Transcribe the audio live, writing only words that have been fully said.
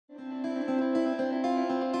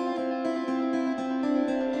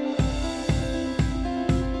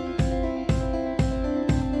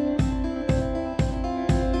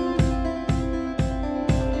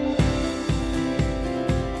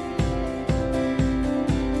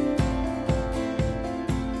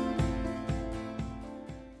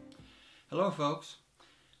Hello folks.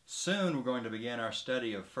 Soon we're going to begin our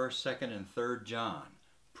study of 1st, 2nd, and 3rd John.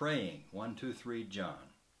 Praying 1, 2, 3 John.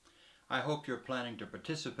 I hope you're planning to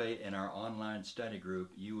participate in our online study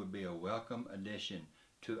group. You would be a welcome addition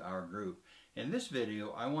to our group. In this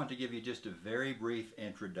video, I want to give you just a very brief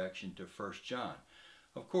introduction to 1st John.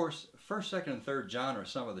 Of course, 1st, 2nd, and 3rd John are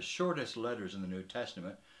some of the shortest letters in the New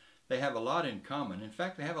Testament. They have a lot in common. In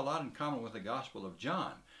fact, they have a lot in common with the Gospel of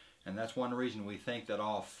John. And that's one reason we think that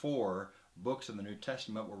all 4 books in the New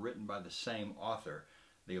Testament were written by the same author,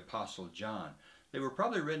 the Apostle John. They were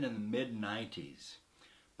probably written in the mid-90s.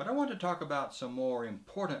 But I want to talk about some more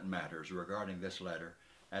important matters regarding this letter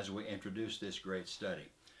as we introduce this great study.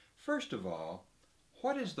 First of all,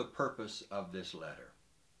 what is the purpose of this letter?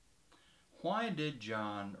 Why did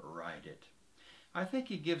John write it? I think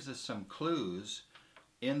he gives us some clues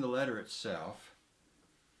in the letter itself.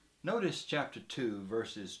 Notice chapter 2,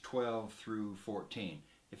 verses 12 through 14.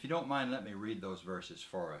 If you don't mind, let me read those verses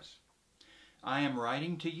for us. I am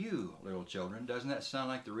writing to you, little children. Doesn't that sound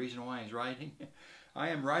like the reason why he's writing? I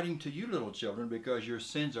am writing to you, little children, because your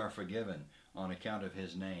sins are forgiven on account of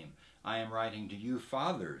his name. I am writing to you,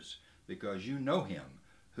 fathers, because you know him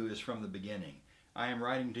who is from the beginning. I am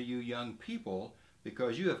writing to you, young people,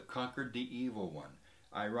 because you have conquered the evil one.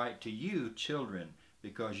 I write to you, children,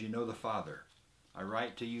 because you know the Father. I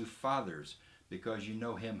write to you, fathers, because you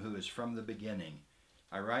know him who is from the beginning.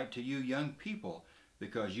 I write to you, young people,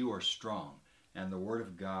 because you are strong, and the word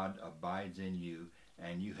of God abides in you,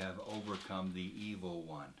 and you have overcome the evil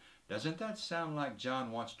one. Doesn't that sound like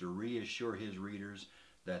John wants to reassure his readers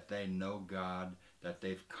that they know God, that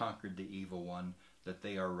they've conquered the evil one, that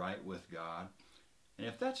they are right with God? And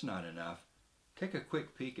if that's not enough, take a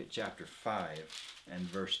quick peek at chapter 5 and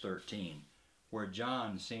verse 13, where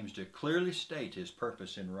John seems to clearly state his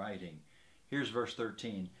purpose in writing. Here's verse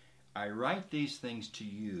 13. I write these things to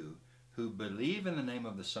you who believe in the name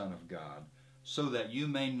of the Son of God, so that you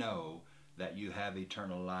may know that you have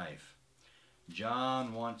eternal life.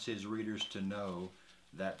 John wants his readers to know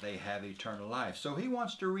that they have eternal life. So he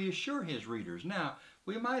wants to reassure his readers. Now,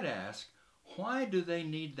 we might ask, why do they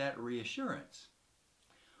need that reassurance?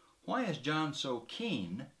 Why is John so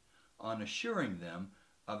keen on assuring them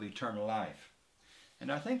of eternal life? And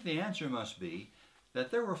I think the answer must be that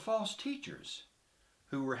there were false teachers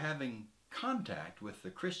who were having contact with the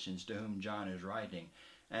Christians to whom John is writing.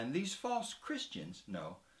 And these false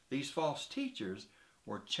teachers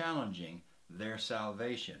were challenging their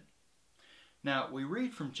salvation. Now, we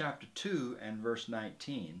read from chapter 2 and verse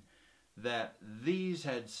 19 that these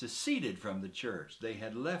had seceded from the church. They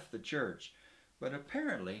had left the church, but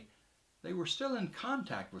apparently they were still in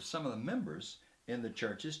contact with some of the members in the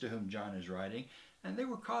churches to whom John is writing, and they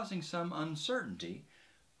were causing some uncertainty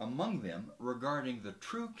among them regarding the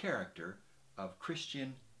true character of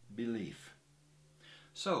Christian belief.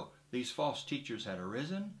 So, these false teachers had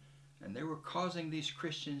arisen, and they were causing these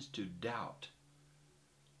Christians to doubt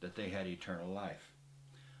that they had eternal life.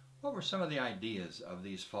 What were some of the ideas of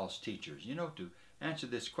these false teachers? You know, to answer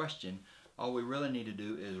this question, all we really need to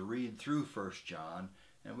do is read through 1 John,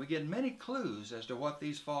 and we get many clues as to what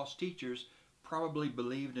these false teachers probably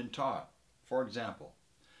believed and taught. For example,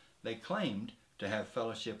 they claimed to have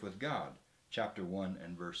fellowship with God, chapter 1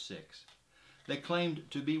 and verse 6. They claimed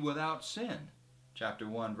to be without sin, chapter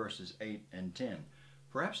 1 verses 8 and 10.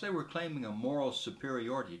 Perhaps they were claiming a moral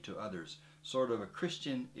superiority to others, sort of a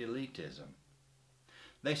Christian elitism.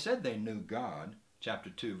 They said they knew God, chapter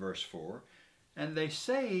 2 verse 4, and they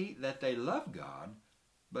say that they love God,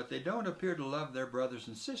 but they don't appear to love their brothers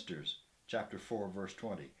and sisters, chapter 4 verse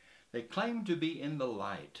 20. They claim to be in the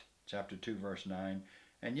light, chapter 2 verse 9,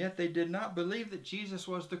 and yet they did not believe that Jesus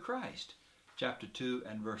was the Christ, chapter 2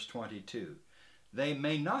 and verse 22. They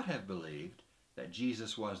may not have believed that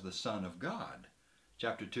Jesus was the Son of God,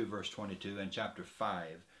 chapter 2 verse 22 and chapter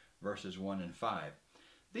 5 verses 1 and 5.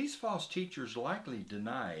 These false teachers likely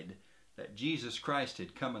denied that Jesus Christ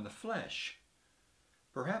had come in the flesh.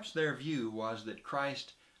 Perhaps their view was that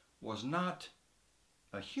Christ was not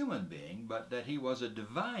a human being, but that he was a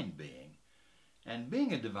divine being. And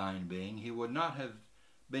being a divine being, he would not have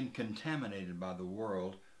been contaminated by the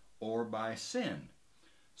world or by sin.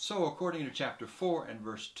 So according to chapter 4 and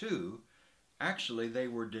verse 2, actually they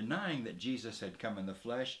were denying that Jesus had come in the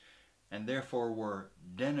flesh, and therefore were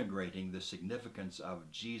denigrating the significance of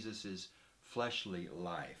Jesus' fleshly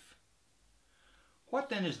life. What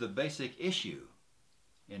then is the basic issue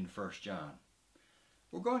in 1 John?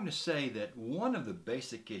 We're going to say that one of the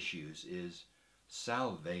basic issues is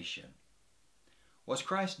salvation. Was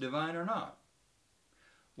Christ divine or not?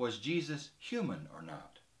 Was Jesus human or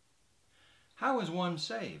not? How is one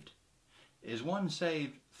saved? Is one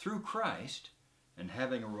saved through Christ and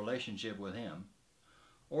having a relationship with Him?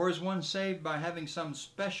 Or is one saved by having some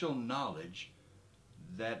special knowledge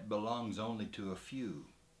that belongs only to a few?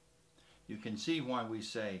 You can see why we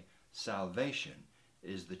say salvation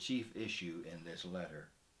is the chief issue in this letter.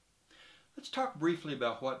 Let's talk briefly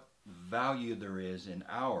about what value there is in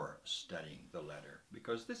our studying the letter,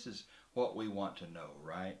 because this is what we want to know,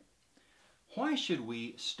 right? Why should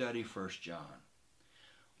we study 1 John?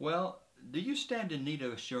 Well, do you stand in need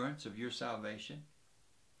of assurance of your salvation?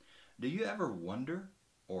 Do you ever wonder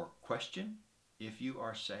or question if you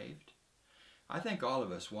are saved? I think all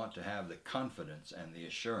of us want to have the confidence and the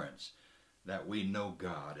assurance that we know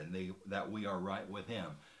God and that we are right with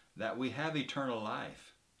Him, that we have eternal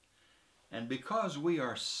life. And because we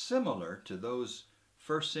are similar to those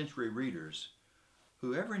first century readers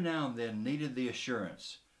who every now and then needed the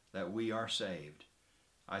assurance that we are saved,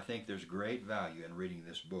 I think there's great value in reading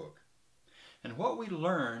this book. And what we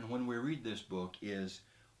learn when we read this book is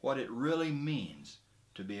what it really means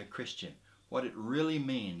to be a Christian, what it really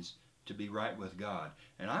means to be right with God.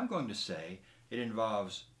 And I'm going to say it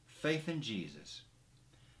involves faith in Jesus,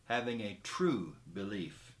 having a true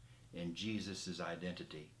belief in Jesus'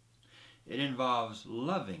 identity. It involves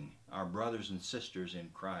loving our brothers and sisters in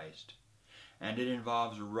Christ. And it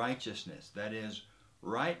involves righteousness, that is,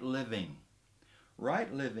 right living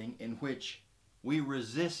in which we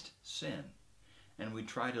resist sin and we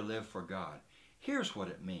try to live for God. Here's what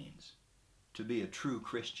it means to be a true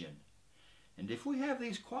Christian. And if we have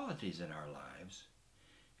these qualities in our lives,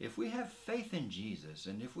 if we have faith in Jesus,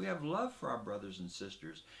 and if we have love for our brothers and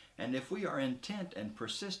sisters, and if we are intent and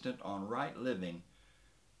persistent on right living,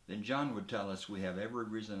 then John would tell us we have every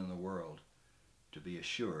reason in the world to be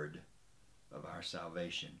assured of our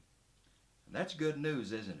salvation. And that's good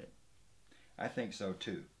news, isn't it? I think so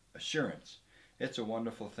too. Assurance. It's a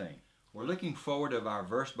wonderful thing. We're looking forward to our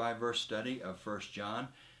verse-by-verse study of 1 John,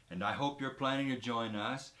 and I hope you're planning to join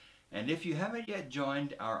us. And if you haven't yet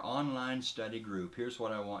joined our online study group, here's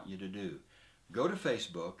what I want you to do. Go to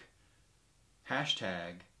Facebook,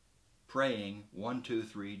 hashtag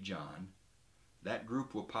praying123John. That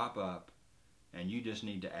group will pop up, and you just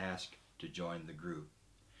need to ask to join the group.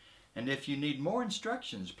 And if you need more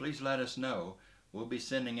instructions, please let us know. We'll be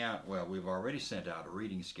sending out, well, we've already sent out a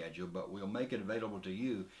reading schedule, but we'll make it available to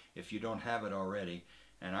you if you don't have it already.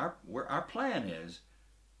 And our plan is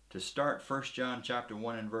to start 1 John chapter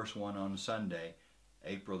 1 and verse 1 on Sunday,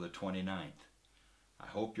 April the 29th. I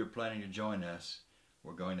hope you're planning to join us.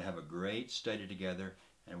 We're going to have a great study together,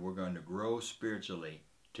 and we're going to grow spiritually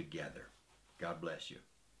together. God bless you.